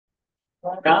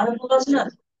ଗାଁରେ ଭଲ ଅଛି ନା?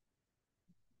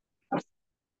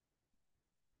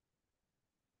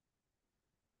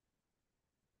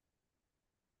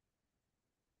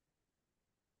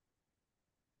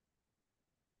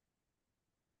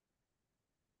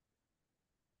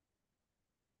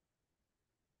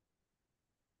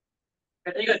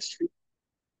 ଠିକ ଅଛି,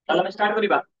 ତାହେଲେ ଆମେ ଷ୍ଟାର୍ଟ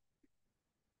କରିବା।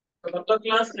 ତ ଗତ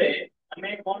କ୍ଲାସ ରେ ଆମେ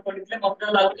କଣ ପଢିଥିଲେ, ମତେ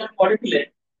ଲାଗୁଛି ଆମେ ପଢିଥିଲେ,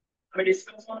 ଆମେ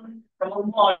discussion from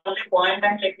only point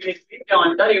and lecture the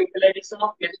under utilization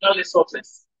of natural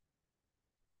resources,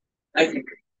 I think।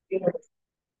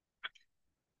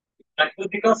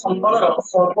 ପ୍ରାକୃତିକ ସମ୍ବଳର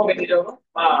ସ୍ୱଳ୍ପ ବିନିଯୋଗ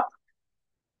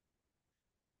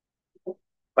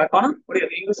ବା କଣ ଓଡ଼ିଆ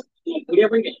ଇଂଲିଶ ଓଡ଼ିଆ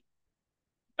ବହି କାଇଁ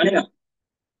ଜାଣିନ?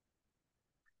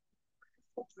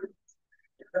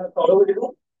 ତଳକୁ ଯିବ,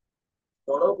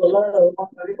 ତଳକୁ ଗଲା କଣ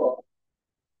କରିବ,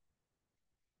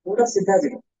 ପୁରା ସିଧା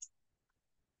ଯିବ।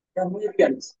 ମୁଁ ଯେତିକି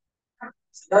ଜାଣିଛି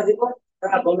ସିଧା ଯିବ,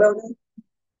 ତା ଗଲା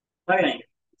ନାଇଁ ନାଇଁ,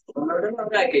 ଗଲା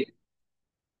ଗୋଟେ ଆଗେଇ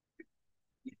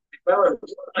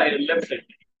ଲେଫ୍ଟ ସାଇଡ୍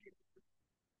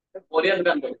ପରିବା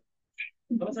ଦୋକାନ ପଡିବ,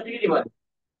 ତମେ ସେଠିକି ଯିବ,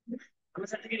 ତମେ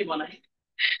ସେଠିକି ଯିବ ନାହିଁ।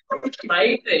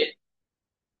 ସାଇଡ୍ ରେ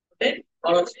ଗୋଟେ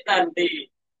କଣ ଅଛି ନା ଏମିତି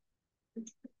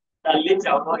ଡାଲି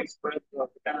ଚାଉଳ ଏକ୍ସପ୍ରେସ୍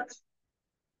ଦୋକାନ ଅଛି,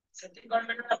 ସେଠି କଣ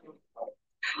ମିଳିବ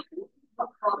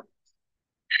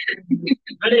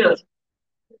ମିଳିବ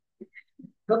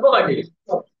ଧୂପକାଠି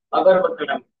ଅଗରବତୀ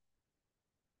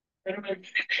ତମେ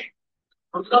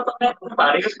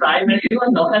ବାଡିରେ ପ୍ରାୟ ମିଳିବ,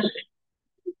 ନହେଲେ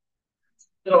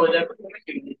ବଜାରକୁ ତମେ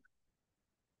କିଣିକି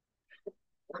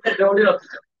ଗୋଟେ ଯୋଉଠି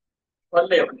ରଖିଛ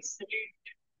ଭଲ ହବନି ସେଠି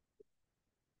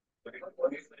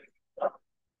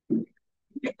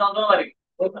ତନ୍ଦ ମାରିକି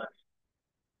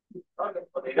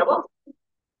ଦେଇଦବ,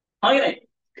 ହଁ କି ନାଇଁ?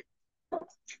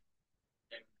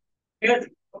 ଠିକ ଅଛି।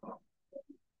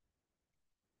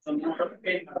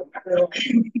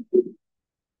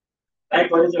 କାଇଁ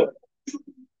କରିଛ?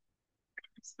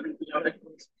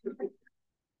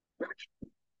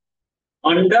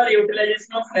 Under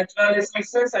utilization of natural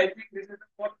resources, I think this is the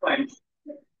fourth point.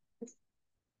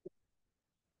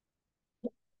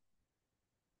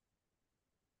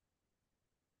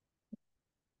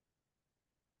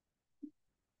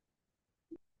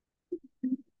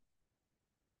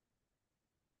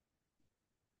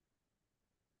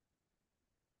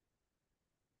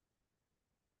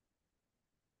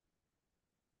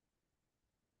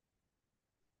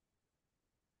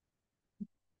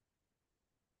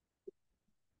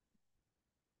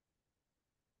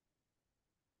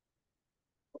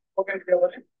 Okay,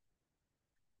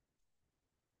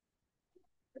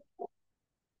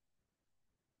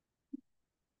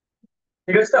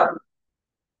 ठीक ଅଛି ତ?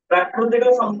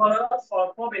 ପ୍ରାକୃତିକ ସମ୍ବଳ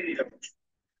ସ୍ୱଳ୍ପ ବିନିଯୋଗ,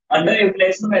 under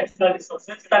utilization of natural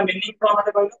resources, ତା meaning କଣ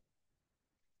ମତେ କହିଲ?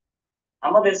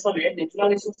 ଆମ ଦେଶରେ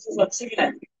natural resources ଅଛି କି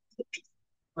ନାହିଁ?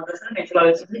 ଆମ ଦେଶରେ natural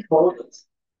resources ବହୁତ ଅଛି।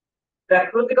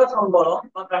 ପ୍ରାକୃତିକ ସମ୍ବଳ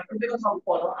ବା ପ୍ରାକୃତିକ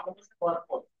ସମ୍ପଦ ଆମ ଦେଶରେ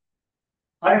ଭରପୁର,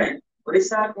 হয় ନାଇଁ?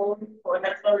 ଓଡିଶା କୋଉ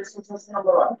natural resources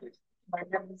number 1?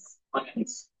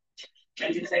 ମାଙ୍ଗାନିଜ।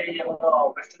 ସେଇ ସେଇ ଆମର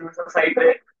western ଓଡ଼ିଶା ସାଇଡ୍ ରେ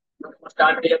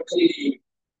ଷ୍ଟାର୍ଟ ହେଇଯାଉଛି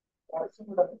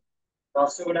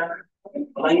ଝାରସୁଗୁଡା,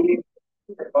 ବଲାଙ୍ଗୀର,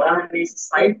 କଳାହାଣ୍ଡି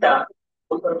ସାଇଡ୍ ଟା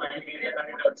ବହୁତ ମାଇନିଂ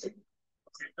ଏରିଆ ଅଛି।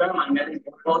 ସେଟା ମାଙ୍ଗାନିଜ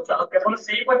ବହୁତ, ଆଉ କେବଳ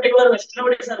ସେଇ ପର୍ଟିକୁଲାର ୱେଷ୍ଟର୍ଣ୍ଣ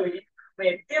ଓଡ଼ିଶାରେ ହିଁ ଆମେ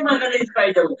ଏତେ ମାଙ୍ଗାନିଜ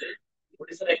ପାଇଯାଉଛେ,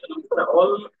 ଓଡ଼ିଶାର ଏକ ନମ୍ବର,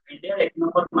 ଅଲ୍ ଇଣ୍ଡିଆ ଏକ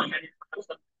ନମ୍ବର ମାଙ୍ଗାନିଜ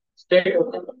ଷ୍ଟେଟ୍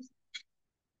ହଉଛି।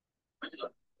 ବୁଝିଲ?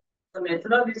 ତ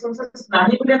ନ୍ୟାଚୁରାଲ ରିସୋର୍ସେସ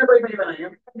ନାହିଁ ବୋଲି ଆମେ କହିପାରିବା ନାହିଁ,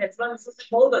 ଆମ ନ୍ୟାଚୁରାଲ ରିସୋର୍ସେସ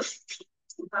ବହୁତ ଅଛି,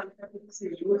 କିନ୍ତୁ ଆମେ ତାକୁ କିଛି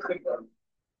ୟୁଜ କରିପାରୁନୁ,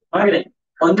 ହଁ କି ନାଇଁ?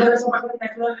 ଅନ୍ୟ ଦେଶ ପାଖରେ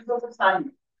ନ୍ୟାଚୁରାଲ ରିସୋର୍ସେସ ନାହିଁ,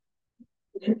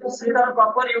 କିନ୍ତୁ ସେ ତାର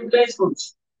ପ୍ରପର ୟୁଟିଲାଇଜ କରୁଛି।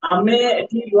 ଆମେ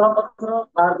ଏଠି ଲୁହା ପଥର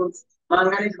ବାହାର କରୁଛୁ,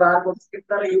 ମାଙ୍ଗାନିଜ ବାହାର କରୁଛୁ, କିନ୍ତୁ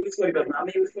ତାର ୟୁଜ କରିପାରୁନୁ,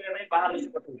 ଆମେ ୟୁଜ କରିବା ପାଇଁ ବାହାର ଦେଶ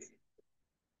ପଠଉଛୁ।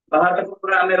 ବାହାର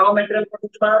ପୁରା ଆମେ ର ମେଟେରିଆଲ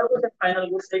ପଠଉଛୁ ବାହାରକୁ, ସେ ଫାଇନାଲ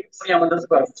ଗୁଡ୍ସ ହେଇକି ପୁଣି ଆମ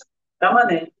ଦେଶକୁ ଆସୁଛି।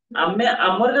 ତାମାନେ ଆମେ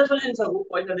ଆମର ଦେଶ ଜିନିଷକୁ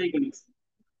ପଇସା ଦେଇ କିଣୁଛୁ,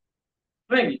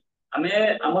 ନୁହେଁ କି? ଆମେ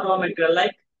ଆମର ର ମେଟେରିଆଲ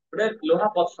ଲାଇକ ଗୋଟେ ଲୁହା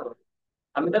ପଥର,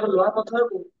 ଆମେ ତାକୁ ଲୁହା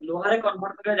ପଥରକୁ ଲୁହାରେ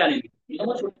କନଭର୍ଟ କରିବା ଜାଣିନି,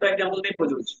 ମୁଁ ଛୋଟ ଏକ୍ସାମ୍ପଲ ଦେଇ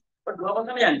ବୁଝଉଛି, ବଟ ଲୁହା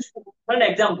ପଥର ଆମେ ଜାଣିଛୁ, ଫର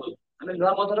ଏକ୍ସାମ୍ପଲ ଆମେ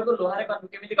ଲୁହା ପଥରକୁ ଲୁହାରେ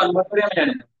କେମିତି କନଭର୍ଟ କରିବା ଆମେ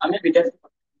ଜାଣିଛୁ, ଆମେ ବିଦେଶ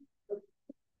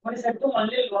ମାନେ ସେଠୁ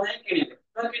ଅନଲି ଲୁହା ହିଁ କିଣିବେ,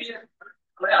 ତ କିଣିବେ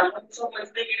ଆମେ ଆମ ସବୁ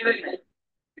ପଇସା ଦେଇ କିଣିବେ କି ନାହିଁ?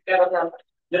 ଏଟା କଥା ହେଲା,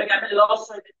 ଯୋଉଟା କି ଆମେ ଲସ୍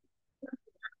ସହିତେ,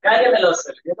 କାହିଁକି ଆମେ ଲସ୍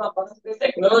ସହିତେ, ଯେହେତୁ ଆମ ପାଖରେ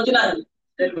ଟେକ୍ନୋଲୋଜି ନାହିଁ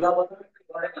ସେ ଲୁହା ପଥରକୁ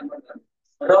ଲୁହାରେ କନଭର୍ଟ କରିବା,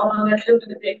 ର ମାଙ୍ଗାନିଜ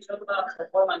ଯଦି ଏକ୍ସଟ୍ରା ବା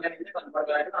ସୁପର ମାଙ୍ଗାନିଜ କନଭର୍ଟ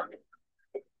କରିବା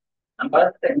ଆମ ପାଖରେ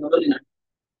ଟେକ୍ନୋଲୋଜି ନାହିଁ।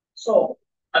 ସୋ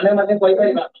ଆମେ ମାନେ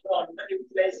କହିପାରିବା ଅଣ୍ଡର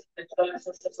ୟୁଟିଲାଇଜ ନ୍ୟାଚୁରାଲ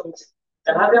ରିସୋର୍ସେସ ହଉଛି,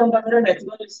 ଯାହା ବି ଆମ ପାଖରେ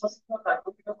ନ୍ୟାଚୁରାଲ ରିସୋର୍ସ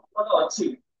ପ୍ରାକୃତିକ ସମ୍ପଦ ଅଛି,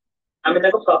 ଆମେ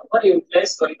ତାକୁ ପ୍ରପର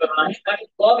ୟୁଟିଲାଇଜ କରିପାରୁନାହିଁ, ତାକୁ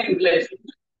କମ ୟୁଟିଲାଇଜ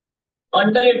କରୁଛୁ,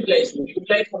 ଅଣ୍ଡର ୟୁଟିଲାଇଜ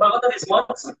ୟୁଟିଲାଇଜ ହବା କଥା ଦିସ୍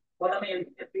ମଚ୍, ବଟ ଆମେ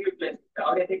ଏତିକି ୟୁଟିଲାଇଜ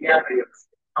ଆଉ ଏତିକି ଗ୍ୟାପ ରହିଯାଉଛି।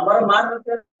 हमारा मान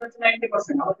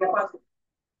 90%, our capacity.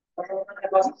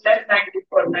 Capacity like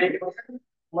 90%,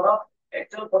 more of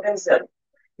actual potential.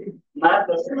 Math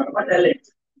percent, but talent.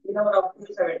 In our up to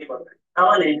 70%.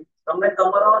 तावने तम्मे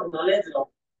तमरो knowledge low.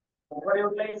 Over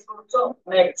utilize करूँचो,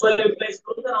 मैं actual utilize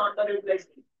करूँ तो under utilize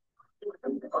करूँ.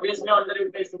 Obviously under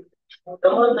utilize करूँ.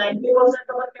 तमरो 90%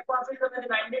 तमरो capacity तो मैंने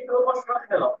 92% रख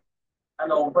दिया.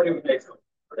 And over utilize करूँ.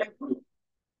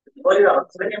 और यार,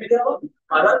 उसने क्या मिला वो?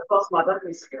 Other plus mother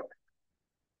miss किया.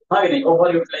 हाँ नहीं, over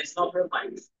utilize of your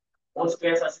mind. Most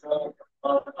cases को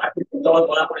तो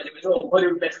बोला पड़े जो over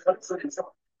utilize कर सकते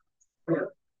हैं.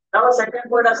 Now second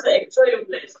point is the actual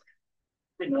utilize.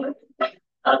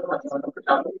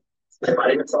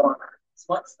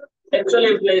 Actually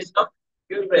utilized of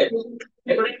usage.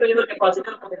 According to your capacity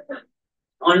of potential.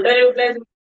 Underutilized,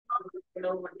 you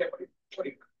know,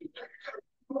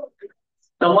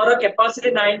 तुम्हारा कैपेसिटी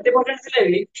 90% से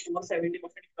लेगी तुम्हारा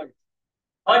 70% का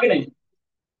है कि नहीं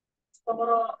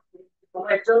तुम्हारा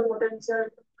तुम्हारा एक्चुअल पोटेंशियल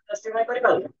जस्टिफाई କରି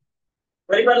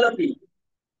ପାରିଲ କି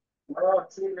ମୋର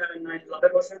ଅଛି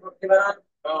 90% ପ୍ରତିଭା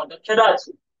ଦକ୍ଷତା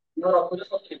ଅଛି ମୁଁ ରଖୁଛି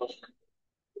 70%.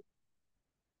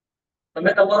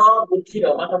 ତମେ ତମର ବୁଦ୍ଧିର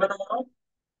ବା ତମେ ତମର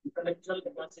ଇଣ୍ଟେଲେକ୍ଚୁଆଲ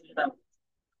କାପାସିଟି ଟା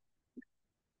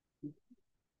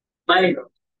ମାଇଣ୍ଡ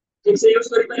ଠିକ ସେ ୟୁଜ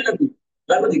କରିପାରିଲ କି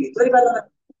ଲାଗୁଛି କି କରିପାରିଲ ନା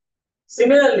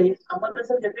ସିମିଲାରଲି ଆମର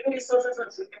ଦେଶରେ ଯେତିକି ରିସୋର୍ସେସ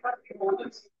ଅଛି କେପାସିଟି ବହୁତ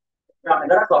ଅଛି ଆମେ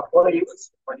ତାର ପ୍ରପର ୟୁଜ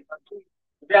କରିପାରୁଛୁ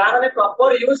ଯଦି ଆର ଆମେ ପ୍ରପର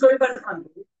ୟୁଜ କରିପାରିଥାନ୍ତୁ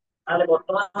ତାହେଲେ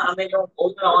ବର୍ତ୍ତମାନ ଆମେ ଯୋଉ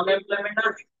ବହୁତ ଅନଏମ୍ପ୍ଲୟମେଣ୍ଟ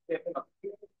ଅଛି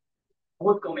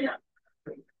ବହୁତ କମି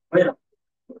ଯାଆନ୍ତା ବୁଝିଲ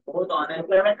बहुत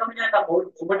अनएम्प्लॉयमेंट कम जाएगा बहुत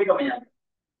पॉवर्टी कम जाएगा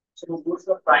सो गुड्स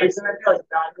का प्राइस में भी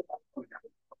अधिकार के बहुत कम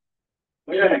जाएगा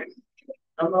मुझे नहीं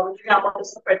हम लोग कि हमारे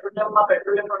से पेट्रोलियम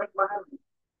प्रोडक्ट बना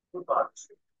तो बात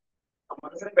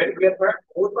हमारे से पेट्रोलियम प्रोडक्ट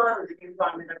बहुत बड़ा लेकिन तो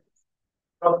आने का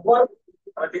प्रॉपर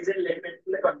डीजल लेवल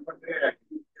पे कन्वर्ट कर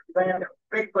रखी है यहाँ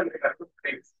पे कर कर कुछ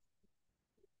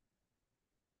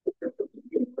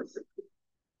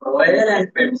oil and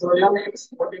petroleum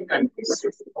exporting countries.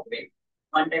 Okay.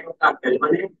 One type of cartel.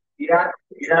 Money, Iraq,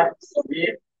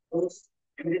 Soviet, Rus.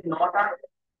 It is not a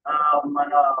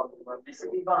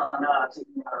basically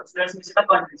states मिश्रित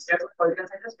country. States political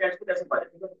science states को कैसे पढ़े?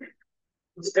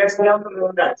 States को हम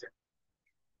लोग राज्य.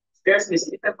 States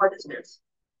मिश्रित है states.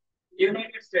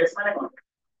 United States माने कौन?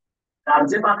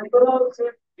 राज्य माने तो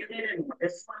सिर्फ United नहीं.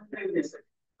 देश माने देश.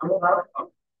 हम लोग भारत का.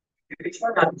 देश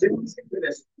में राज्य मिश्रित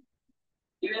देश.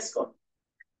 US कौन?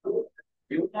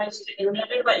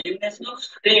 United by United of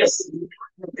States.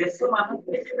 देश मानो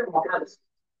देश में महाराष्ट्र.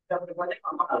 जब बोले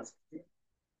महाराष्ट्र.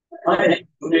 हमारे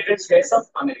United States of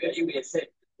America USA.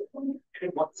 ये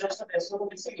बहुत सारे देशों को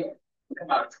मिलती है.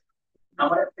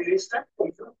 हमारे देश का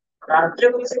राज्य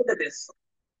को मिलते देश.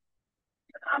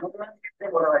 हमारा कितने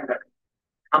बड़ा है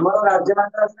हमारा राज्य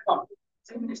मात्र से कौन?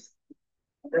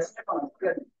 देश में कौन?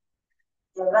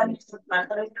 चौदह निश्चित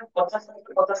मात्रा में 50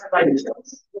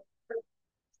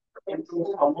 into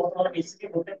almost all basically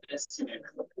voted president.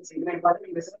 Segment part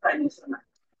US prime minister na.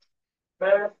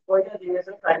 But कोई ना US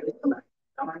prime minister ना.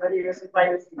 हमारा US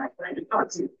prime minister ना. Prime minister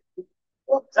अच्छी.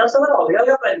 सब सब अलग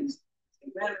अलग prime minister.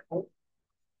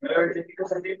 मैं डिफिकल्ट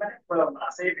संदीप में पर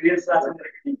ऐसे रील्स आसान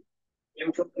करके ये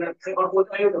मुझे से और बहुत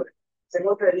नहीं होता है. से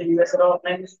बहुत है US रा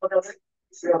prime minister पता है.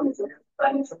 इसलिए हम इसे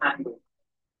prime minister नहीं हो.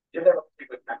 ये तो ठीक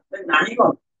है. नहीं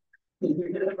कौन?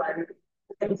 prime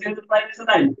minister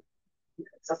नहीं.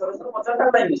 ससुर पचास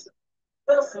prime minister.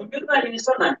 तो सिंगल प्राइम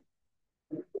मिनिस्टर ना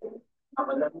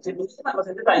हमारे मुझे दूसरा ना बस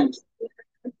प्राइम मिनिस्टर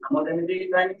हमारे में भी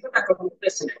प्राइम मिनिस्टर का कौन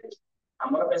प्रेसिडेंट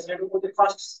हमारा प्रेसिडेंट को जो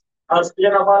फर्स्ट फर्स्ट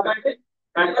जन अब आ गए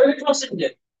कंट्री में फर्स्ट जन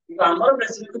क्योंकि हमारा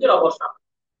प्रेसिडेंट को जो अवस्था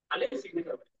खाली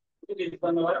सिग्नेचर तो ये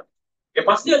दिखा ना वाला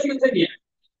कैपेसिटी अच्छी कितनी है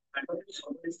कंट्री में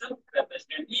सब मिनिस्टर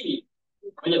प्रेसिडेंट ही नहीं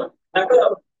समझ लो ना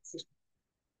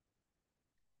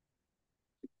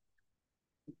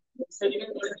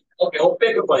ओके ओपे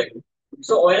को पड़ेगा.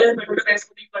 So oil and petroleum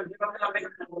exporting country का मतलब हमें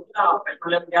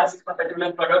petroleum gas इसका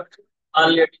petroleum product और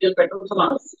diesel petrol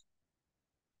सामान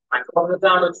आपको पता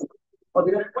है आलोच और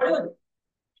दिगर पड़ेगा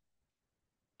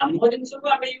हम वो जिन सब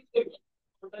हमें यूज करेंगे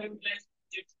अंडर यूटिलाइज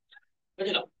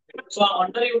बुझलो so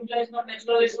under utilise not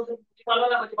natural resource कुछ पालो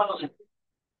ना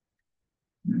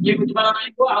ये कुछ पालो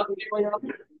नहीं को आप मुझे कोई जवाब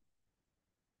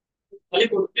खाली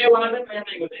गुट्टे वाला में कहीं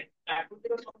नहीं होते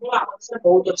प्राकृतिक संपदा आवश्यक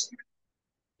बहुत अच्छी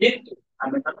কিন্তু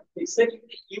ଆମେ ତାକୁ ଠିକସେ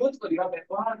କେମିତି ୟୁଜ କରିବା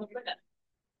ବ୍ୟବହାର କରିବା ଜାଣିବା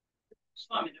ସो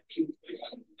ଆମେ ତାକୁ ୟୁଜ କରିବା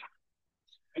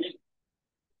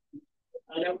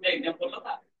ତାହେଲେ ଗୋଟେ ଏକ୍ସାମ୍ପଲ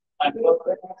ଦବା ପାଠ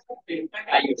ପରେ ତିନିଟା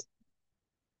ଗାଈ ଅଛି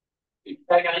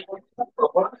ତିନିଟା ଗାଈ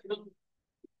ପ୍ରବଳ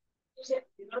ସେ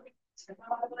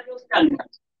ସେମାନଙ୍କର ଯୋଉ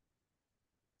ଚାଲିଥାନ୍ତି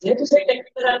ଯେହେତୁ ସେଇ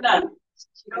ଟେକ୍ନିକ ଜାଣିନାହାନ୍ତି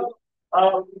କ୍ଷୀର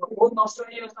ବହୁତ ନଷ୍ଟ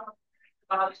ହେଇଯାଉଛି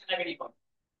ବାହାରୁ ସେଟା କିଣି କଣ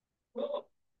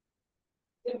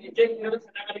ସେ ନିଜେ କିଣିବ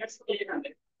ସେଟା କରିକି ଶିଖେଇଥାନ୍ତେ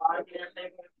ବାହାରୁ କିଣିବା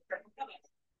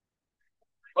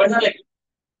ପଇସା ଲାଗି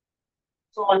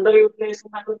ସो ଅଣ୍ଡର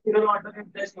ୟୁଟିଲାଇଜେସନ ତାଙ୍କ କ୍ଷୀର ଅଣ୍ଡର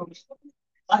ୟୁଟିଲାଇଜ ହଉଛି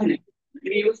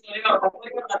କାହିଁକି ରିୟୁଜ କରିବା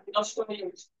ଅଭାବରେ ରାତି ନଷ୍ଟ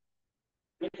ହେଇଯାଉଛି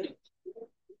ବୁଝିଲେ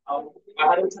ଆଉ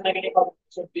ବାହାରୁ ଛେନା କିଣି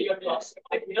ଖାଉଛନ୍ତି ଲସ୍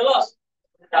କ୍ଷୀର ଲସ୍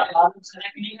ବାହାରୁ ଛେନା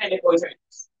କିଣି ଖାଇଲେ ପଇସା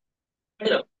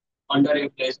ବୁଝିଲ ଅଣ୍ଡର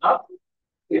ୟୁଟିଲାଇଜ ଅଫ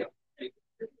କ୍ଷୀର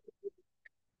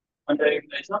under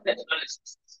utilise of natural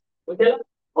resource ବୁଝିଲ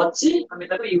ଅଛି ଆମେ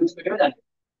ତାକୁ ୟୁଜ କରିବା ଜାଣିବା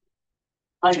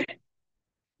ଆଜ୍ଞା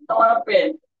ତମର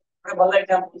ପେନ୍ ଗୋଟେ ଭଲ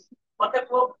ଏକ୍ସାମ୍ପଲ ମତେ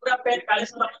ପୁରା ପେନ୍ କାଳି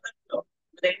ସଲା ମତେ ଦିଅ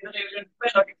ଦେଖିଲେ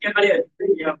ପେନ୍ ଟିକେ କାଳି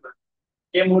ଅଛି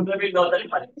ये मुद्दे भी दो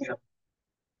तारीख पानी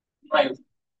भाई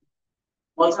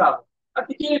बहुत साहब अब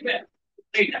कितनी पे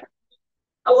ठीक है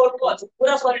अब और तो अच्छा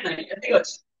पूरा सॉरी नहीं है ठीक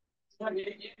है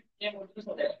ये मुद्दे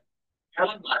से है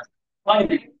अलग बात भाई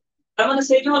नहीं तब मैंने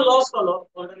सही में लॉस कर लो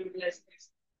ऑर्डर यूटिलाइज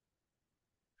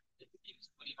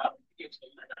पूरी बात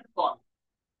कौन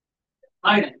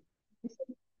भाई नहीं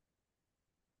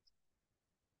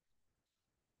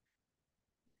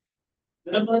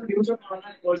मेरा तो फ्यूचर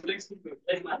करना कोल्ड ड्रिंक्स की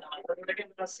लाइक माता तो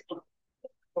लेकिन बस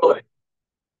वो है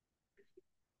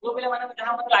वो पहले मैंने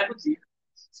जहां मतलब लागू थी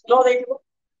स्लो देखो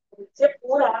से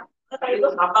पूरा ताकि तो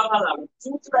हाथा ना लागू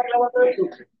चूच लागला तो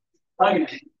भाई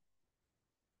नहीं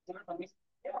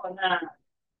वरना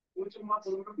फ्यूचर में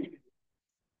जरूर भी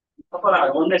apa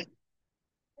honest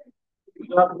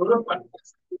itu aku dulu kan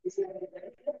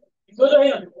itu aja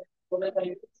ya boleh tadi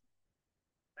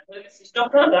sistem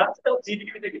kan ada kita uji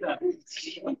dikit kita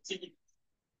uji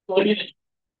sorry nih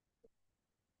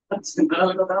sebentar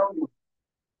aku tahu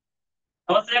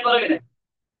sama saya kalau gini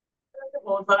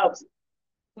बहुत सारा option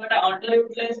तो এটা under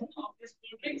utilization of this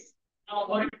tool now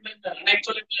over utilization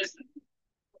actual utilization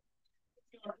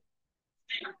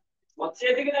వచ్చే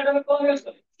దిగి దాంట్లో ఎక్కువ use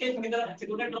చేయాలి case మీద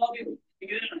చిన్న డ్రాప్ ఇది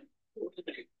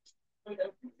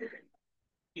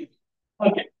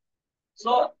okay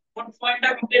so what point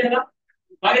I complete है ना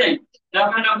आगे नहीं now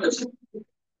find out this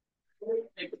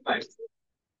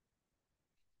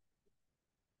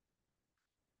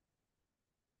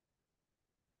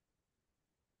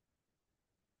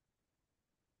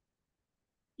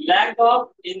lack of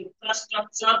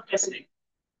infrastructure facility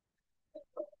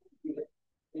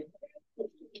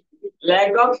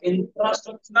lack of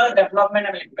infrastructural development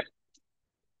available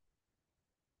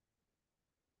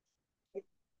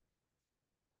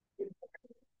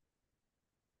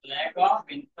lack of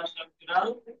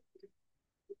infrastructural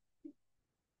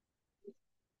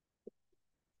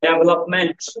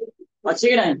development अच्छी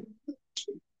कि नहीं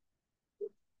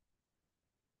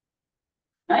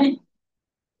नहीं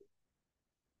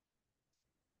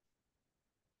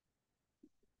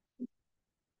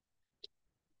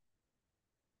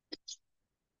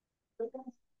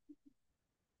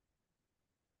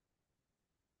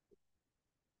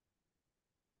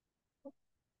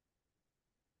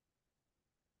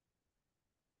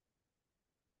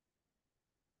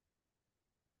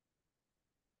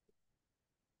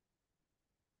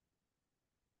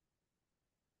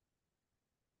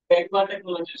एक बार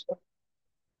टेक्नोलॉजी को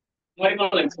हमारी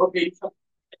knowledge okay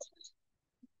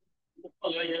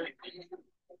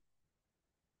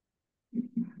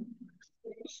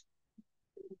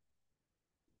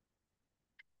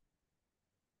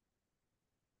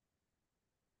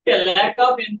lack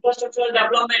of infrastructural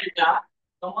development ଟା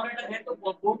ତମର ଏଟା ଯେହେତୁ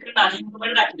ବୁକ୍ ରେ ନାହିଁ ମୁଁ ତମେ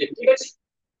ଡାକିଦେବି ଠିକ ଅଛି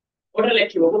ଗୋଟେ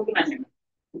ଲେଖିବ ବୁକ୍ ନାହିଁ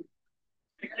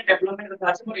ଏখানে ଡେଭଲପମେଣ୍ଟ କଥା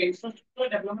ଅଛି ମୋର ଇନଫ୍ରାଷ୍ଟ୍ରକ୍ଚର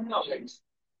ଡେଭଲପମେଣ୍ଟ ଅଲଗା କିଛି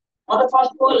और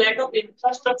फर्स्ट को lack of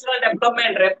infrastructural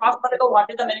development रे फर्स्ट मतलब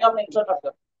what is the meaning of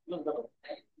infrastructure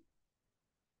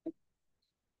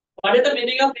what is the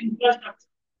meaning of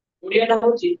infrastructure Odia टा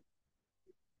होची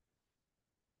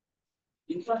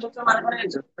इंफ्रास्ट्रक्चर माने माने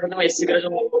जो तमे एससी करे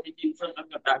जो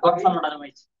इंफ्रास्ट्रक्चर टा गठन टा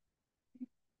जमाई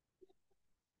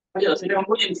ବୁଝିଲ ସେଇଟା କଣ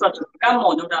କହୁଛି ଇନଫ୍ରାଷ୍ଟ୍ରକ୍ଚର କାମ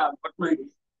ଯୋଉଟା ଗଠନ ହେଇଛି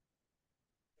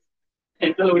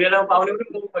ଏତ ଓଡିଆରେ ପାଉନି ବୋଲି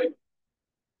ମୁଁ କହିଲି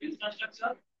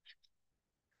ଇନଫ୍ରାଷ୍ଟ୍ରକ୍ଚର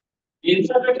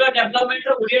ଇନଫ୍ରାଷ୍ଟ୍ରକ୍ଚର ଡେଭଲପମେଣ୍ଟ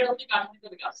ର ଓଡିଆ ହଉଛି କାର୍ମିକ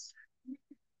ବିକାଶ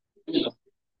ବୁଝିଲ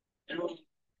ତେଣୁ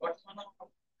ବର୍ତ୍ତମାନ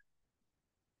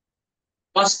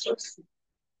କନଷ୍ଟ୍ରକ୍ସନ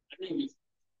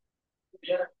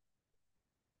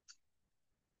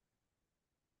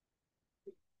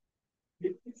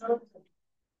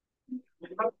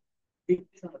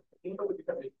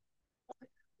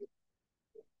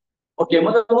ओके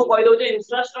ମୁଁ ତମକୁ କହିଦଉଛି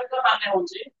ଇନଫ୍ରାଷ୍ଟ୍ରକ୍ଚର ମାନେ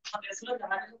ହଉଛି ଆମ ଦେଶର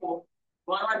ଯାହା ସବୁ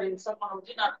ନୂଆ ନୂଆ ଜିନିଷ କଣ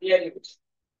ହଉଛି ନା ତିଆରି ହଉଛି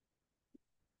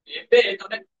ଏବେ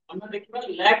ତମେ ଆମେ ଦେଖିବା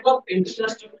ଲ୍ୟାକ୍ ଅଫ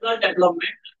ଇନଫ୍ରାଷ୍ଟ୍ରକ୍ଚର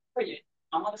ଡେଭଲପମେଣ୍ଟ କହିଲେ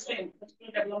ଆମ ଦେଶରେ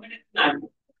ଇନଫ୍ରାଷ୍ଟ୍ରକ୍ଚର ଡେଭଲପମେଣ୍ଟ ନାହିଁ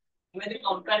ଆମେ ଯଦି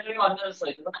କମ୍ପେୟାର କରିବା ଅନ୍ୟ ଦେଶ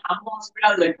ସହିତ ମାନେ ଆମ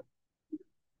ହସ୍ପିଟାଲ ଦେଖ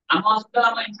ଆମ ହସ୍ପିଟାଲ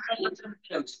ଆମ ଇନଫ୍ରାଷ୍ଟ୍ରକ୍ଚର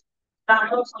ଯାଉଛି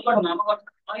ଆମର ସଂଗଠନ ଆମ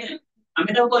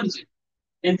ଆମେ ତାକୁ କରିଛେ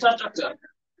ଇନଫ୍ରାଷ୍ଟ୍ରକ୍ଚର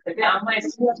ଏବେ ଆମ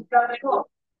ଏସି ହସ୍ପିଟାଲ ଦେଖ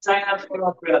ଚାଇନା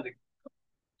ହସ୍ପିଟାଲ ଦେଖ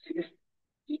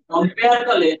कंपेयर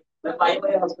कले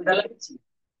प्राइमरी हॉस्पिटल किछि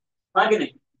हां कि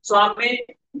नहीं सो आमे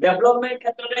डेवलपमेंट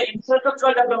क्षेत्र में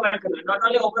इंफ्रास्ट्रक्चरल डेवलपमेंट क्षेत्र not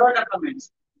only overall development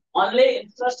only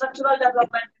infrastructural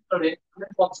development क्षेत्र में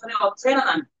हमें पक्षरे अच्छे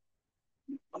ना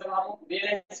मतलब हम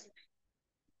बेरे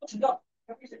अछि तो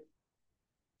सब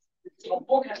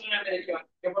क्षेत्र में देखिबा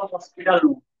केवल हॉस्पिटल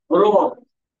रोड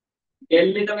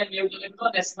दिल्ली तमे न्यूज देखो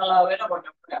नेशनल हाईवे ना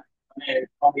बटा माने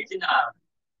कमिछि ना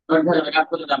गड्ढा लगा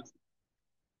को दाम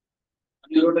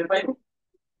अन्य रोड रे पाइबो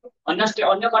अन्य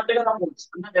कंट्री का नाम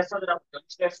अन्य देश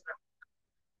स्टेट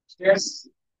स्टेट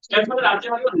स्टेट मतलब राज्य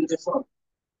मतलब देश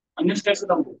अन्य स्टेट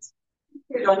का नाम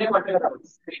अन्य कंट्री का नाम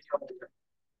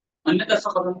अन्य देश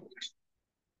का नाम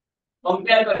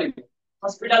कंपेयर करेंगे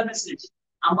हॉस्पिटल फैसिलिटी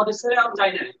ଆମ ଦେଶରେ ଆଉ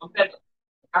ଚାଇନାରେ କମ୍ପେୟାର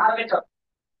କାହାର ବେଟର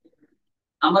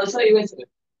ଆମ ଦେଶରେ ୟୁଏସ୍ ରେ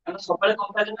କାରଣ ସବୁବେଳେ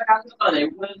କମ୍ପାରିଜନ କାହା ସହିତ କରାଯାଏ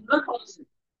ୟୁଏସ୍ ନା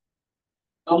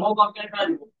ତମକୁ କମ୍ପେୟାର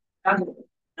କରାଯିବ କାହାକୁ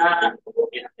ନା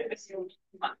ବେଶୀ ହଉଛି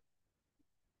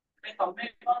ତମେ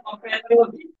କଣ କମ୍ପେୟାର କରିବ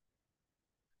କି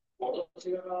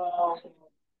ପଡୋଶୀର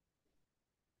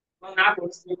ନା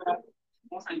ପଡୋଶୀ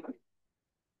ମୋ ସାଙ୍ଗ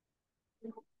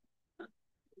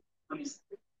ମନୀଷା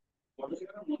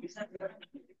ପଡୋଶୀର ମନୀଷା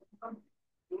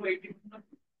ତୁ ଏଇଠି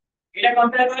ଏଇଟା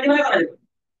କମ୍ପେୟାର କରିବ ନା କରାଯିବ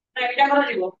ନା ଏଇଟା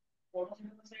କରାଯିବ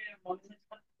ପଡୋଶୀର ସେ ମନୀଷା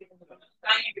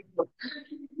କାହିଁକି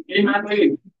ଏଇ ମା କହିବେ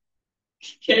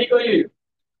କେହି କହିବେ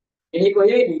କେହି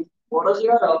କହିବେନି ପଡୋଶୀ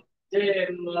ଘର ଯେ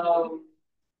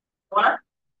କଣ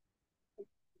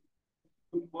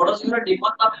ପଡୋଶୀ ଘର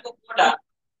ଡିମନ ବାପାଙ୍କ ପୁଅଟା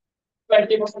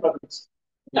 20% ରଖୁଛି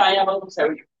କାହିଁ ଆମର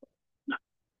 70 ନା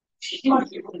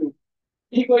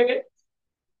କେହି କହିବେ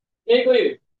କେହି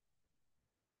କହିବେ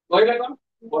କହିବେ କଣ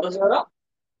ପଡୋଶୀ ଘର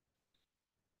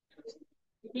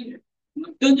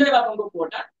ମୃତ୍ୟୁଞ୍ଜୟ ବାପାଙ୍କ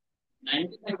ପୁଅଟା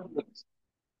 95% ରଖୁଛି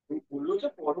ବୁଲୁଛ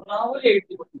ପଢୁନା ବୋଲି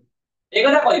 80% ଏଇ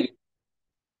କଥା କହିବେ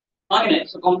ହଁ କି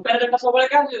ନାଇଁ କମ୍ପାରିଜନ ସବୁବେଳେ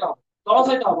କାହା ସହିତ ହବ ତଳ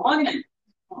ସହିତ ହବ ହଁ କି ନାଇଁ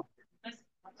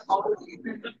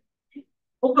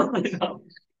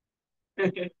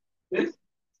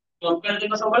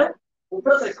କମ୍ପାରିଜନ ସବୁବେଳେ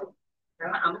ଉପର ସହିତ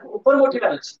କାରଣ ଆମକୁ ଉପର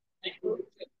ଉଠିବାର ଅଛି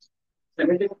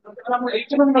ସେମିତି ଆମକୁ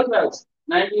 80% ରଖିବାର ଅଛି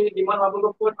ନାଇଁ କି ବିମଲ ବାବୁଙ୍କ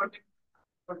ପୁଅ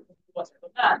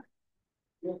 20% ନା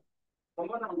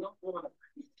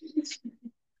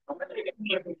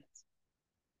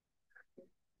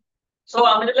ସो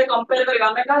ଆମେ ଯେତେବେଳେ କମ୍ପେୟାର କରିବା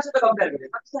ଆମେ କାହା ସହିତ କମ୍ପେୟାର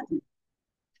କରିବା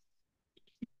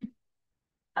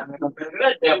ଆମେ କମ୍ପେୟାର କରିବା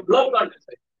ଡେଭଲପ କଣ୍ଟ୍ରି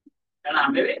ସହିତ କାରଣ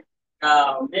ଆମେ ବି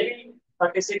ମେବି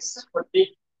 36 40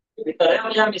 ଭିତରେ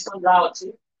ଆମେ ଯାହା ମିଶନ ଯାହା ଅଛି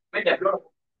ଆମେ ଡେଭଲପ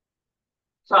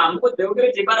ସो ଆମକୁ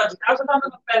ଯୋଉଠି ଯିବାର ଅଛି ତା ସହିତ ଆମେ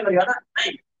କମ୍ପେୟାର କରିବା ନା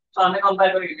ନାଇଁ ସୋ ଆମେ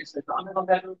କମ୍ପେୟାର କରିକି ଇଂଲିଶ ସହିତ ଆମେ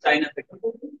କମ୍ପେୟାର କରୁ ଚାଇନା ସହିତ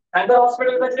ତାଙ୍କର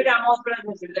ହସ୍ପିଟାଲ ଫ୍ୟାସିଲିଟି ଆମ ହସ୍ପିଟାଲ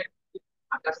ଫ୍ୟାସିଲିଟି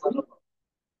ଆକାଶ ପାତାଳ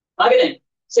ହଁ କି ନାଇଁ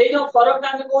ସେଇ ଯୋଉ ଫରକଟା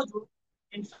ଆମେ କହୁଛୁ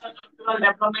ଇନଫ୍ରାଷ୍ଟ୍ରକ୍ଚରାଲ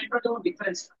ଡେଭଲପମେଣ୍ଟର ଯୋଉ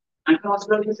ଡିଫରେନ୍ସ ତାଙ୍କ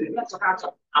ହସ୍ପିଟାଲ ଫ୍ୟାସିଲିଟି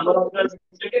ସକାଳ ଆମର ହସ୍ପିଟାଲ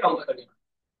ଫ୍ୟାସିଲିଟି ରଙ୍ଗ କରିବା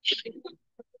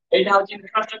ଏଇଟା ହଉଛି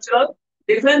ଇନଫ୍ରାଷ୍ଟ୍ରକ୍ଚରାଲ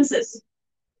ଡିଫରେନ୍ସେସ୍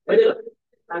ବୁଝିଲ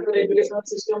ତାଙ୍କର ଏଜୁକେସନ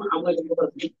ସିଷ୍ଟମ ଆମ ଏଜୁକେସନ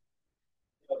ସିଷ୍ଟମ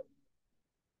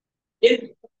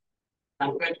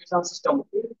ତାଙ୍କ ଏଜୁକେସନ ସିଷ୍ଟମ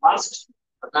ଫାଷ୍ଟ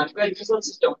ତାଙ୍କ ଏଜୁକେସନ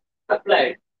ସିଷ୍ଟମ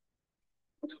ଆପ୍ଲାଏଡ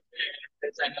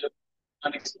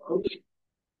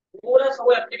पूरा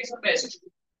सब एप्लीकेशन बेस्ड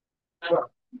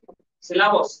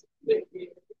सिलेबस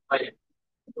भाई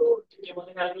तो ये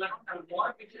मुझे क्या लगा ना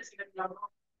मोर पीछे से लगा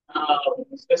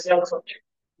स्पेशल सब्जेक्ट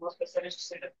मोर स्पेशलिस्ट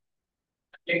से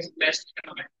application based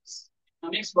economics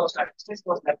economics was statistics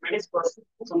was mathematics was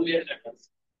some layer letters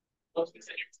तो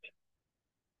स्पेशलिस्ट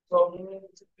तो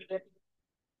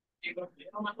एक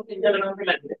मतलब तीन चार जगह पे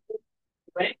लगे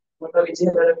भाई मतलब इसी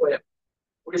तरह कोई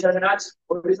ओडिशा से राज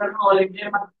ओडिशा में ऑल इंडिया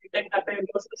में take Tata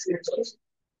university series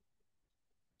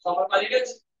summer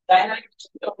college dynamic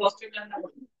plus 3 plan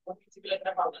ना किसी भी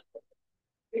लेकर पाऊंगा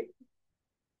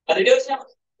कॉलेज से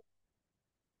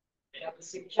या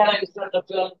शिक्षा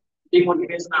इंफ्रास्ट्रक्चर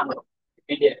डिमोटिवेशन आमर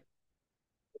इंडिया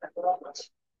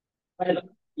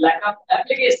lack of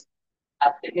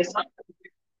application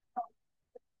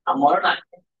ଆମର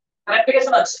ନାହିଁ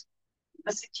application ଅଛି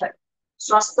ଶିକ୍ଷା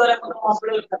ସ୍ୱାସ୍ଥ୍ୟରେ ମଧ୍ୟ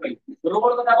ହସ୍ପିଟାଲ କଥା କହିଲି ରୋଗ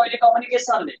କଥା କହିଲି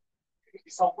କମ୍ୟୁନିକେସନ ରେ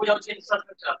ସବୁ ଯାଉଛି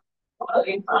ଇନଫ୍ରାଷ୍ଟ୍ରକ୍ଚର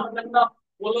ଇନଫ୍ରାଷ୍ଟ୍ରକ୍ଚର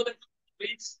ବୋଲୋ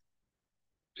ପ୍ଲିଜ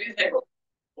ପ୍ଲିଜ ଦେଖ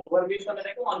ଓଭରବ୍ରିଜ ତମେ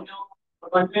ଦେଖ ଅନ୍ୟ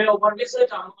କଣ୍ଟ୍ରି ଓଭରବ୍ରିଜ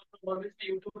ସହିତ ଆମ ଓଭରବ୍ରିଜ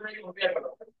ୟୁଟ୍ୟୁବ ରେ କମ୍ପେୟାର କର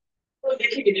ତ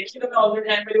ଦେଖି ତମେ ଅଲରେଡି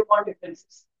ଜାଣିପାରିବ କଣ ଡିଫରେନ୍ସ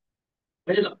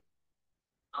ବୁଝିଲ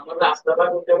ଆମର ରାସ୍ତା ବା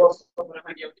ଗୋଟେ ବର୍ଷ ପରେ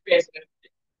ଭାଙ୍ଗି ଯାଉଛି ପେସ୍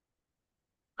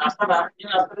ରାସ୍ତାଟା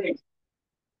ଯୋଉ ରାସ୍ତାରେ ହେଇଛି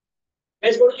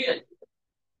ପେସ୍ ପଡୁଛି କାଇଁ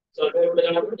ସର୍ଭେ ଗୋଟେ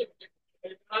ଜଣା ପଡୁଛି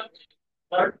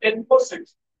ତାର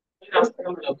 10% ରାସ୍ତା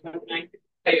କାମ ଯାଉଛି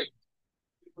 95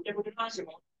 ଗୋଟେ କୋଟି ଟଙ୍କା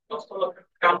ଆସିବ 10 ଲକ୍ଷ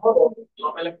କାମ ହବ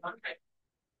 9 ଲକ୍ଷ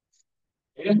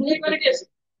ଏଇଟା ହିଁ କ୍ୱାଲିଟି ଆସିବ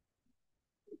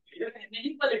ଏଇଟା ହିଁ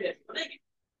କ୍ୱାଲିଟି ଆସିବ ନାଇଁ କି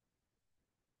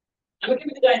ଆମେ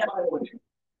କେମିତି ଜାଣିବା ବାହାରେ ବନେଇବା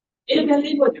ଏଇ ଭ୍ୟାଲୁ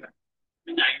ହିଁ ବନେଇବା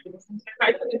 90%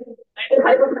 ଖାଇଦେଲେ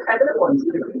 95% ଖାଇଦେଲେ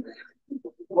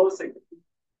ବହୁତ ଶୀଘ୍ର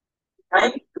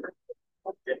କାହିଁକି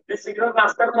ଯେତେ ଶୀଘ୍ର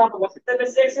ମାଷ୍ଟର ହବ ସେତେ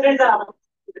ବେଶୀ ଏକ୍ସିଡେଣ୍ଟ ହବ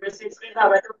ସେତେ ବେଶୀ ଏକ୍ସିଡେଣ୍ଟ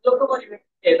ହବ ଏତେ ଲୋକ କରିବେ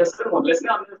ଏ ଦେଶରେ ମଲେ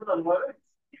ସିନା ଆମ ଦେଶରେ ଜନ୍ମ ହେବେ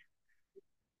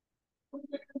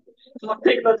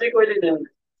ସଠିକ ଲଜିକ କହିଲେ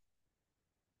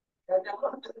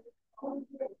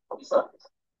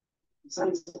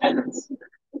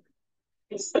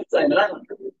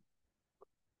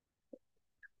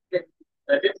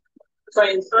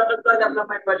ଇନଫ୍ରାଷ୍ଟ୍ରକ୍ଚର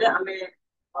ଡେଭଲପମେଣ୍ଟ କହିଲେ ଆମେ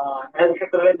ହେଲ୍ଥ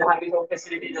କ୍ଷେତ୍ରରେ ଯାହା ବି ସବୁ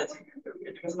ଫେସିଲିଟିଜ ଅଛି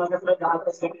ଏଜୁକେସନ କ୍ଷେତ୍ରରେ ଯାହା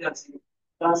ଫେସିଲିଟିଜ ଅଛି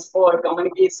ट्रांसपोर्ट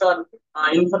कम्युनिकेशन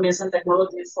इनफॉरमेशन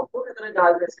टेक्नोलॉजी सब क्षेत्र में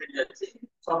जहाँ फैसिलिटी अच्छी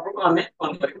सबको हमें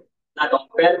कौन करेंगे ना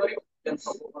कंपेयर करेंगे देन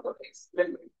सबको मतलब एक्सप्लेन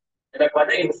करेंगे एटा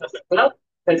कहते हैं इंफ्रास्ट्रक्चर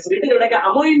फैसिलिटी जोटा कि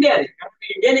हम इंडिया रे हम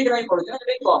इंडिया ने कहीं पड़ो ना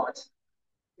कम अछि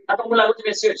आ तुमको लागु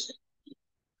बेसी अछि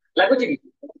लागु कि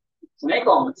नहीं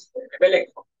कम अछि एबे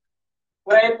लेखो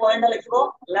पूरा ए पॉइंट लिखो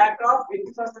lack of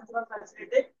infrastructure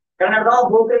facility Karnataka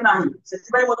book रे नाही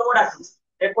सेति भाई मतो डाकी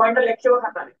ए पॉइंट लिखियो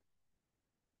खाता रे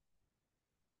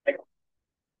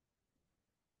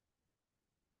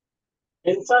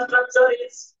infrastructure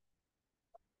is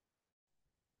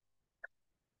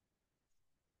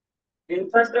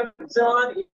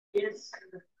infrastructure is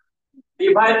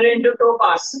divided into two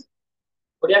parts.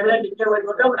 Odia में लिखे हुए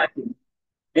को क्या बनाती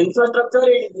infrastructure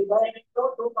is divided into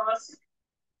two parts.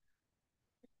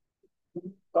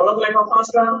 Column like of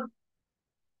first one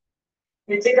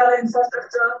physical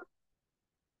infrastructure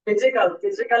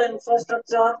physical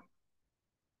infrastructure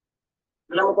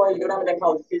मतलब कोई जोड़ा में देखा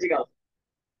हो physical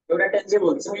जोड़ा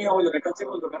tangible सुनी हो जोड़ा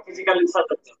tangible जोड़ा physical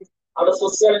infrastructure और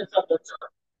social infrastructure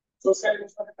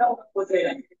कुछ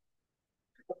नहीं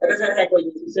अगर सर है कोई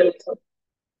social infrastructure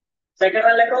second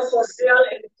one like social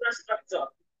infrastructure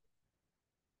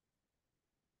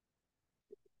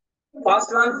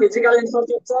first one physical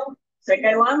infrastructure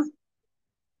second one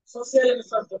social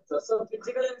infrastructure so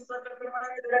physical infrastructure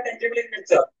माने जोड़ा tangible in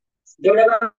nature जोड़ा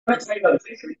हम छाई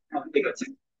करते हैं ठीक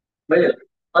है भाई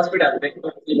हॉस्पिटल देखो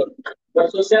बट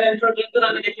सोशल इंफ्रास्ट्रक्चर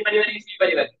ଆମେ ଦେଖିପାରିବାନି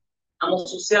ଶିଖିପାରିବାନି ଆମ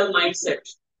सोशल माइंडसेट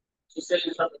सोशल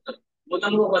इंफ्रास्ट्रक्चर ମୁଁ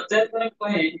ତମକୁ ହଜାର ଥର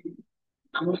କହେ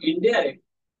ଆମ ଇଣ୍ଡିଆରେ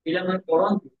ପିଲାମାନେ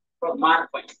ପଢନ୍ତି ମାର୍କ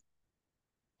ପାଇଁ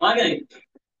ହଁ କି ନାହିଁ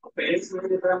पेरेंट्स में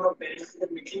जेतरा हम पेरेंट्स के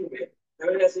मीटिंग हुए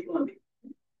तबे ऐसे कहंती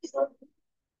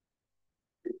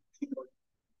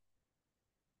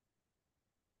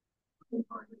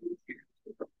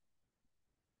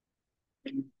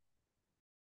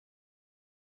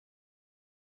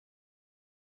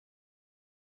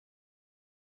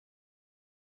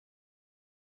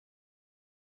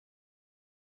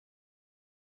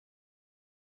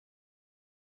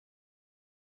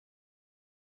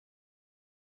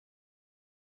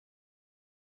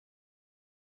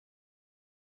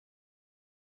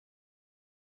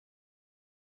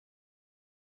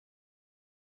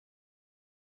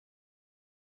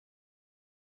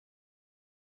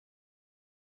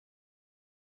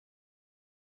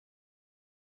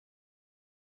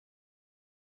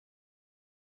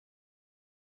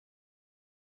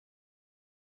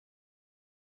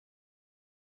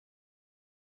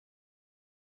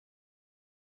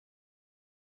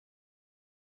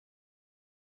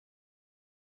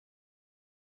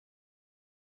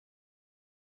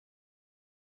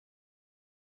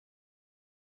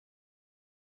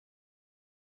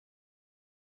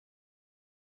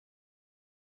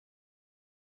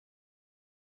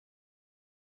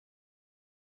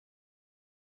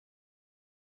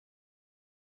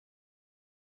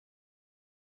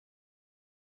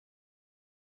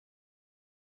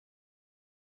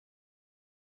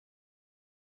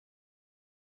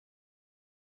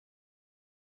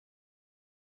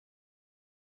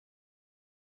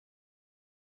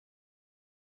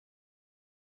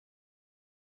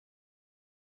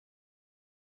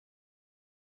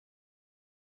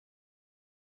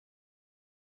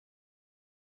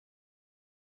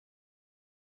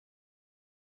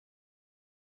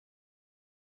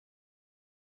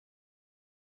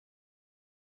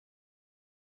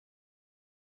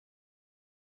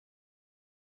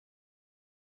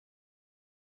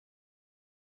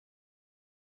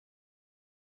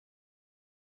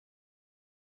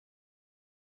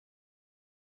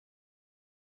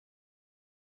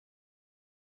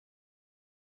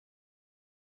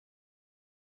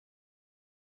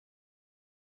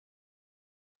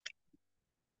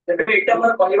तबे एटा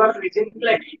हमर परिवार रीजन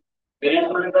थिला कि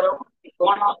पेरेंट्स मानकर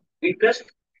कोन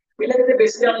इंटरेस्ट पिला के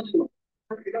बेसी जानु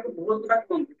ଏଟାକୁ ବହୁତ ଗୁଡା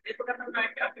କୁହନ୍ତି ଏ ପ୍ରକାର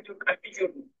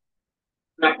ଆଟିଚ୍ୟୁଡ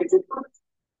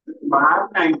ମାର୍କ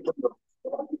 90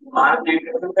 ମାର୍କ 90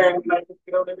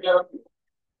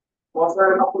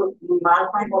 ବର୍ଷରେ ମାର୍କ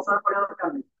ପାଇଁ ବର୍ଷରେ ପଢିବା ଦରକାର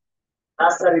ନାହିଁ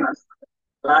ଲାଷ୍ଟ 4 ମାସ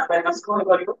ଲାଷ୍ଟ 4 ମାସ କଣ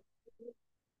କରିବ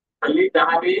ଖାଲି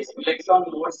ଯାହା ବି ସିଲେକ୍ସନ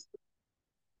ନୋଟ୍स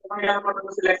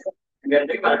सिलेक्शन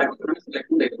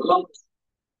सिलेक्शन देख लो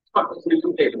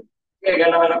सिलेक्शन देख लो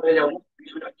 11 12 पे जाऊँ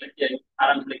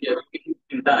आराम से लेके किसी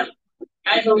चिंता नहीं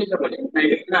काय सब इसे बोले नहीं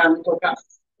देखना आराम से का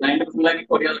 9 लगी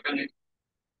कोरिया करने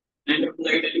 9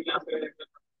 लगी डेली क्लास कर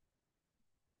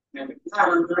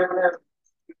आराम से मैंने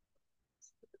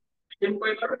लेकिन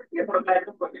कोई बात ये पढ़ता है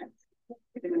तो कोई नहीं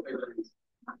कोई बात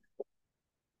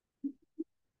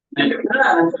नहीं देखना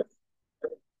आराम से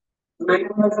मैं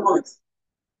समझ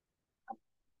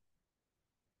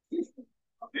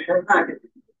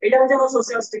এটা হচ্ছে আমার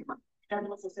সোশ্যাল স্টিগমা এটা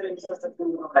হচ্ছে সোশ্যাল ইনফ্রাস্ট্রাকচার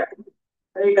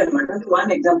এইটা মানে ওয়ান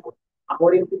এক্সাম্পল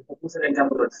আমার কিন্তু ফোকাসের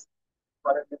এক্সাম্পল আছে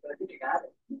ফরেন পেপার ঠিক আছে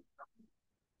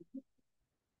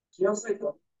কি হচ্ছে তো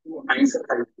মাইন্ডসেট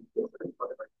থাকে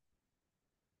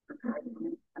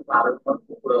ভারত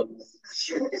পুরো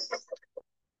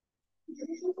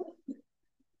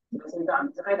সেটা আমি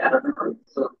চাই আলাদা করে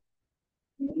তো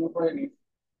মনে করে নি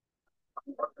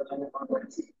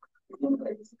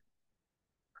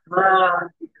হ্যাঁ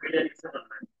এটা লিখতে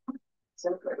পারবেন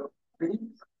সেটা করো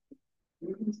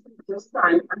just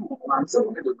I'm answer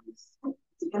to this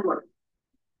chicken what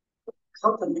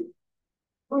something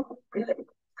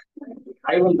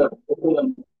I wonder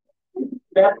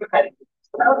that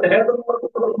now the head of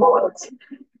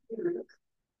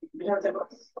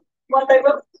one type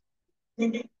of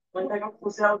thinking one type of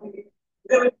social thinking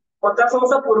पचास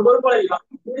वर्ष पूर्व पळेगा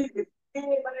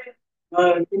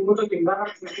ମାନେ ଗୋଟେ କିମ୍ବା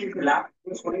ଥିଲା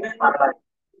ମୁଁ ଶୁଣି ନାହିଁ ପାରଲା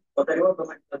ତଥାପି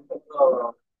ତମେ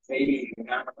ସେଇ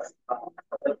ଗାଁ କଥା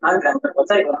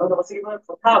ପଚାରି ବସିକି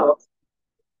କଥା ହବ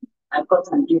ତାଙ୍କ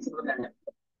ଥିଙ୍କିଂ ସବୁ ଜାଣିବା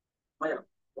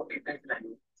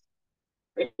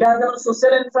এটা হলো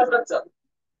সোশ্যাল ইনফ্রাস্ট্রাকচার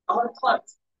আমার থট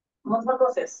আমার থট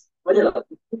প্রসেস বুঝলো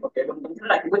ওকে এবং তুমি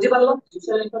রাখি বুঝি পারলো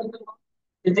সোশ্যাল ইনফ্রাস্ট্রাকচার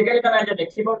ফিজিক্যালি তারা এটা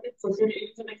দেখি পারবে সোশ্যালি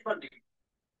এটা দেখি পারবে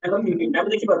এবং মিটিংটা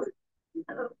দেখি পারবে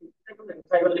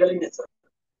সাইকোলজিক্যালি নেচার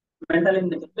মেন্টালি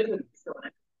নেচার দেখি পারবে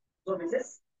তো this is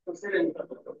social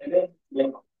infrastructure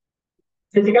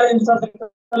physical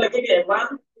infrastructure লিখে দিয়ে ওয়ান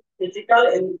ফিজিক্যাল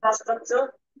ইনফ্রাস্ট্রাকচার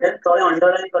দেন তলে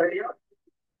আন্ডারলাইন করে দিও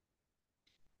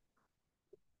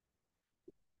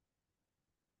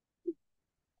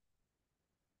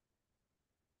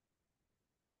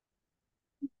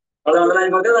তলে আন্ডারলাইন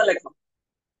করে দিও তাহলে লেখো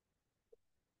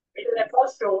it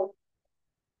refers to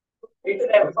it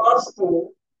refers to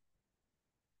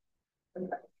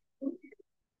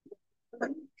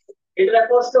it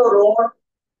refers to road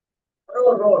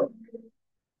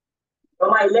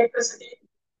comma electricity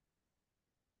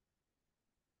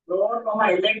road comma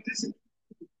electricity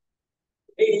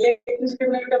এই ইলেকট্রিসিটি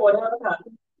মানে একটা বোঝার কথা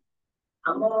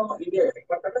ଆମ ଇଏ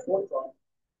କଟକ ବହୁତ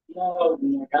ଆମ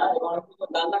ଗାଁରେ କଣ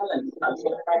ଦାନା ହେଲାନି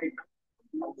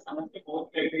ସମସ୍ତେ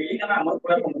ବହୁତ କାରଣ ଆମର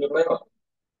ପୁରା ସମୁଦ୍ର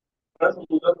ପୁରା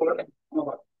ସମୁଦ୍ର କୂଳରେ ଆମ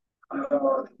ଘର ଆମର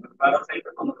ବାର ସାଇଡ୍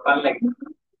ସମୁଦ୍ର ପାର ଲାଗି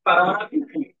ପାରମାଣ କିଛି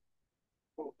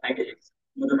ଭାଙ୍ଗି ଯାଇଛି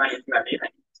ସମୁଦ୍ର ପାଣି ବାଟି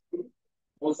ଭାଙ୍ଗି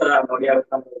ବହୁତ ସାରା ନଡିଆ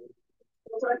ଗଛ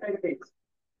ବହୁତ ସାରା ଖାଇ ଦେଇଛି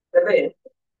ତେବେ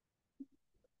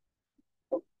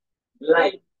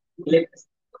ଲାଇଟ୍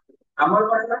ଆମର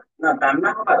କଣ ହେଲା ନା ଦାନା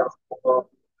ହବାର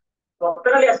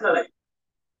ଗତକାଲି ଆସିଲା ଲାଇଟ୍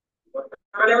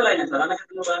ଗତକାଲି ଆମ ଲାଇନ୍ ଆସିଲା ଦାନା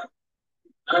କେତେ ନବା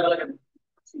ଦାନା ଗଲା କେତେ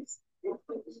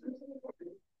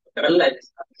ଗତକାଲି ଲାଇଟ୍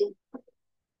ଆସିଲା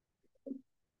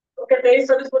ଓକେ 23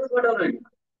 24 ଘଣ୍ଟା ରହିଲା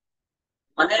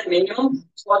ମାନେ ମିନିମମ୍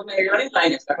 6 ହେଇଗଲାଣି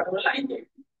ଲାଇନ୍ ଆସିଲା କାରଣ ଲାଇନ୍ ଯାଇଛି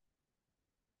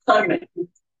ସରି ନାହିଁ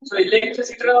ସो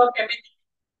ଇଲେକ୍ଟ୍ରିସିଟିର କେମିତି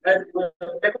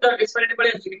ଦେଖୁଛ ଡିସପାରିଟି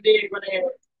ପଳେଇ ଆସୁଛି କେମିତି ମାନେ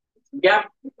ଗ୍ୟାପ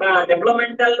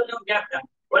ଡେଭଲପମେଣ୍ଟାଲ ଯୋଉ ଗ୍ୟାପ ଟା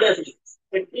ପଳେଇ ଆସୁଛି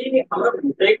ସେଠି ଆମର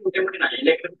ଗୋଟେ ନାହିଁ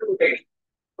ଇଲେକ୍ଟ୍ରିସିଟି ଗୋଟେ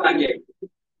ଆଗେ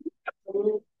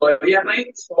କରିବା ପାଇଁ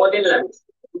 6 ଦିନ ଲାଗୁଛି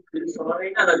 6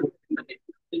 ଦିନ ଲାଗୁଛି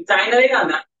ଚାଇନାରେ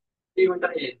ନା 2 ଘଣ୍ଟା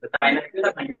ହେଇଯାଇଛି ଚାଇନାରେ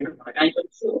କାହିଁକି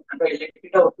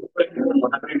ଇଲେକ୍ଟ୍ରିକ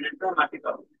ମାଟି ତ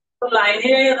ଲାଇନ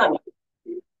ହେଇଗଲା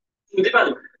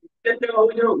ବୁଝିପାରିଲ କେତେ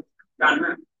ହଉଛି ହଉ ଦାନା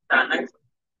ଦାନା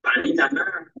ପାଣି ଦାନା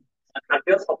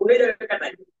ଖାଦ୍ୟ ସବୁ ହେଇଯାଏ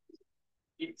ନାହିଁ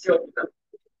କିଛି ଅସୁବିଧା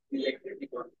ଇଲେକ୍ଟ୍ରିକ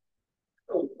ଯିବ ତ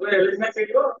ଉପରେ ହେଲେ ସିନା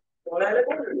ସେଇଯିବ ତଳେ ହେଲେ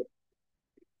କଣ ମିଳିବ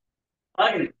ହଁ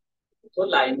କି ନାହିଁ ତ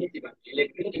ଲାଇନ ହିଁ ଯିବା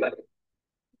ଇଲେକ୍ଟ୍ରିକ ଯିବା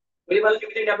ବୁଝିପାରିଲ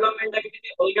କେମିତି ଡେଭଲପମେଣ୍ଟ କେମିତି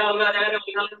ଅଲଗା ଅଲଗା ଜାଗାରେ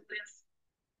ଅଲଗା ଅଲଗା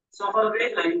ସହରରେ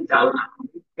ଲାଇନ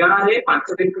ଯାଉନାହିଁ ଗାଁରେ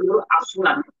 5 ଦିନ ପୂର୍ବରୁ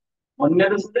ଆସୁନାହିଁ ଅନ୍ୟ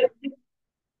ଦେଶରେ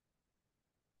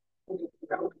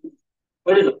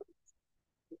ବୁଝିଲ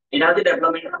ଏଇଟା ହଉଛି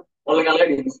ଡେଭଲପମେଣ୍ଟ ଅଲଗା ଅଲଗା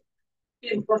ଜିନିଷ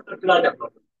infrastructure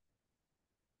development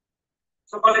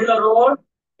So particular road,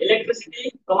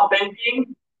 electricity,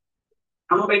 banking,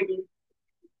 banking.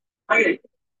 Okay.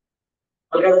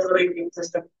 अलग अलग बैंकिंग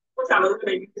सिस्टम कुछ अलग अलग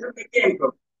बैंकिंग सिस्टम कितने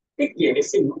इम्प्रूव कितने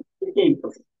बेसिक कितने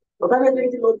इम्प्रूव पता है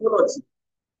कि लोग बोलो अच्छी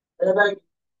ऐसा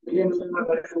ये मतलब मैं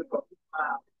कर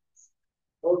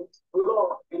वो बोलो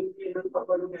इनकी इधर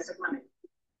पर कैसे माने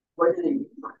वही नहीं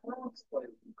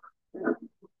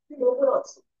लोग बोलो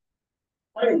अच्छी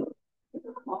अरे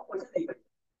आप पैसे नहीं करते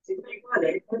सिर्फ एक बार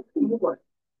है तुम बोल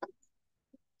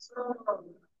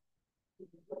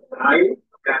आई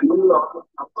कानून लॉ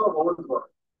आपको बहुत बोल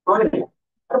और नहीं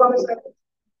अब हम इसका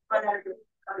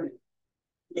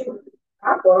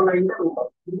apa orang lain tahu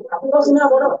aku tahu sini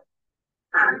apa dah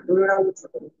dulu orang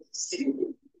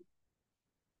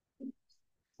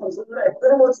maksudnya itu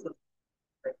maksud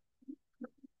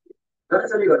nggak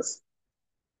serius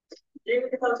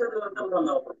jadi kita harus ada tahu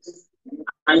apa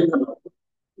ayo tahu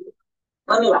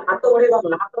mana lah atau boleh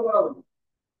lah atau boleh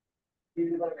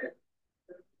ini boleh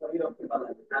tapi orang kita lah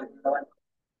kan kawan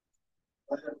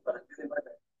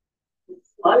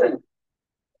mana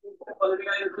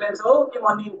political influence हो कि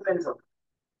money influence हो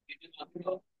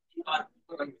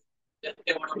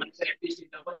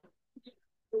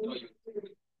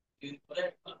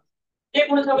ये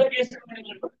कौन सा case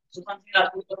Sushant Singh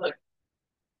Rajput को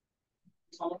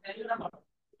समस्या है ना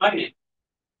आगे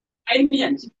आइन भी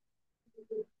जानছি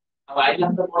अब आइन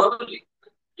हम तो বড় করি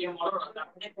ये বড় না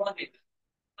আপনি কোন দিন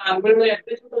আঙ্গুল में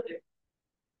একটা ছোট দে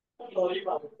লরি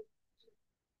পাবো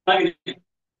আগে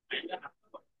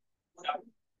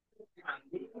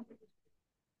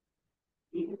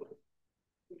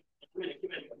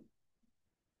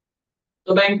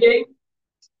तो बैंकिंग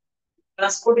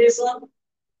ट्रांसपोर्टेशन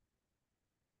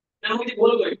मैं मुझे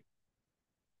बोल गई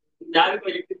जा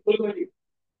भी कोई बोल गई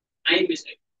आइन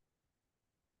विषय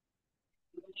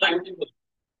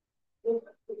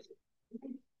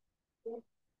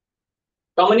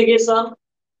communication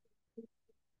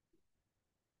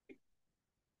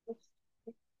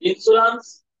insurance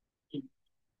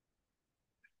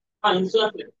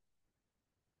insurance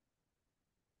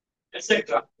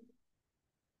etc.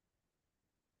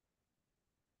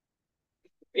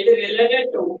 It is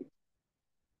related to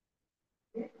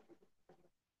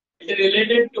it is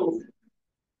related to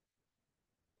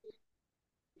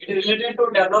it is related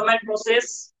to development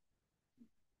process.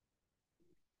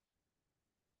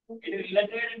 It is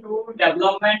related to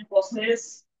development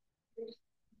process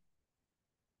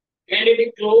and it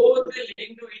is closely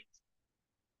linked with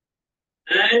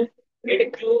and it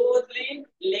is closely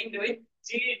linked with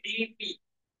GDP.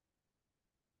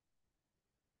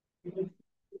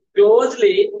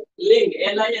 Closely linked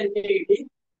LINKED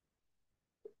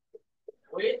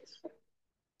with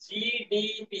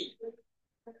GDP.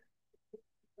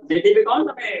 GDP कौन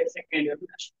सा है second year में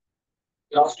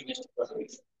gross domestic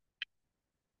product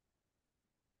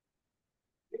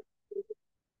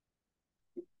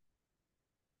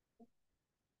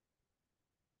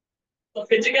तो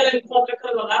physical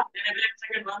infrastructure वाला मैंने एक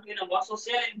second one की number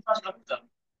social infrastructure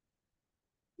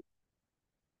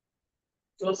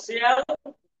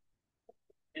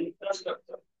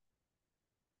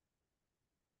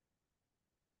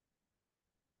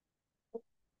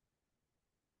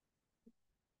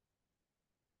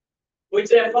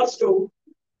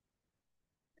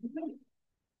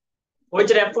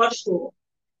which refers to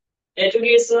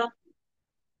education,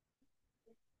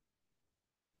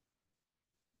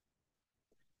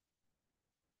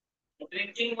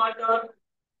 drinking water,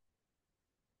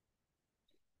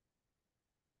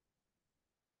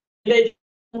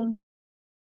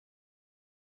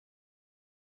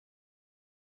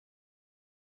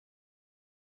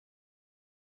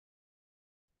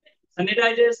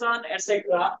 sanitization,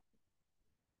 etc.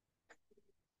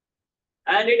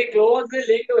 And it closely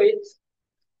linked with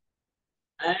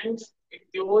and it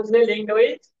closely linked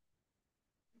with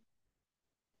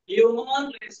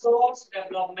human resource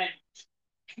development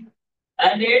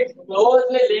and it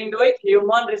closely linked with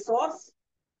human resource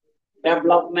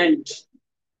development.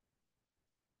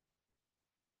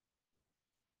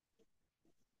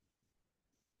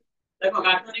 देखो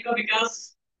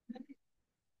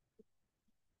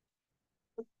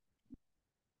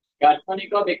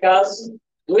गाठनिक का विकास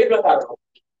दो ही प्रकार हो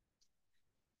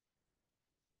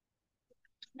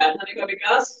गाठनिक का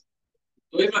विकास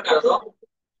दो ही प्रकार हो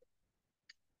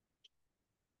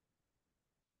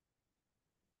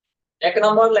एक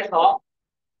नंबर लिखो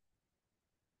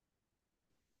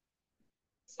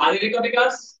शारीरिक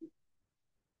विकास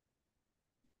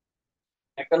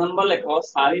एक नंबर लिखो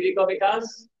शारीरिक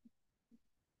विकास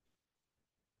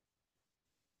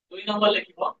दुई नंबर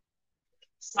लिखो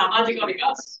सामाजिक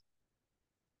विकास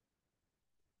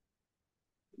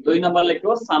नंबर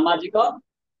लिखो सामाजिक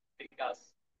विकास।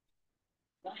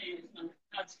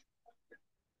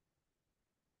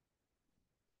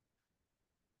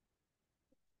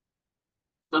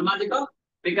 सामाजिक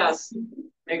विकास।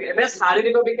 ଏବେ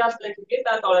ଶାରୀରିକ ବିକାଶ ଲେଖିକି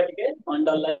ତା ତଳେ ଟିକେ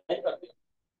ଅଣ୍ଡରଲାଇନ୍ କରିଦିଅ।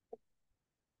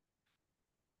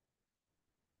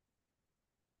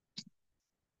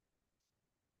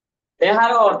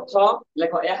 ଏହାର ଅର୍ଥ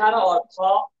ଲେଖ। ଏହାର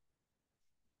ଅର୍ଥ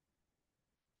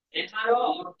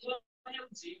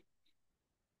ହେଉଛି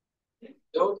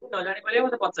ଯୋଉଠି ନ ଜାଣିପାରିବ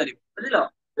ମତେ ପଚାରିବ ବୁଝିଲ।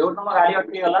 ଯୋଉଠି ତମ ଗାଡି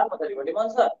ଅଟକି ଗଲା ପଚାରିବ ଠିକ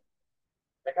ଅଛି ସାର୍।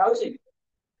 ଦେଖା ହଉଛି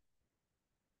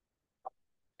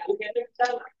କାଲି କେତେ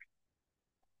ଚାଲ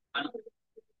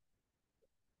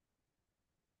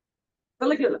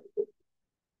ଲେଖିଦେଲା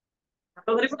ହାତ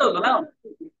ଧରି ଫୁଟଉଛ ନା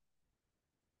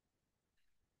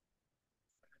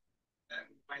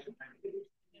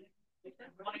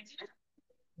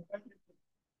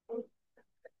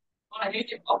କଣ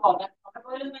ହେଇଛି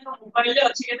ମୋବାଇଲରେ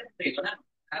ଅଛି କେତେ ଫୁଟେଇଲ ନା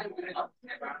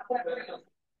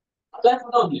ହାତରେ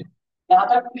ଫୁଟଉଥିଲେ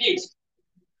ହାତରେ ଫୁଟି ଯାଇଛି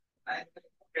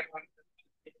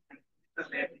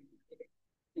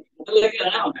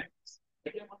ଲେଖିଦେଲା ନା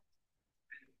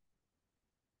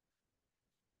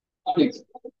କଣ ହେଇଛି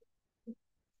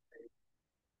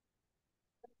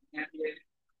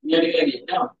ନିହାତି ଲାଗିଛି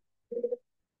ନା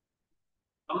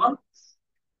ତମ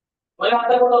କହିଲେ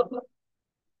ହାତରେ ଫୁଟଉଥିଲ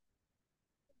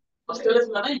ହଷ୍ଟେଲରେ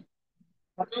ଥିଲା ନାଇଁ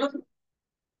ହଷ୍ଟେଲରେ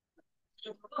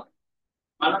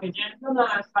ମାନ ନିଜେ ଆଣିଥିଲ ନା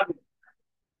ହାତରେ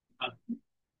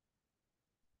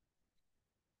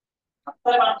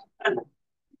ହାତରେ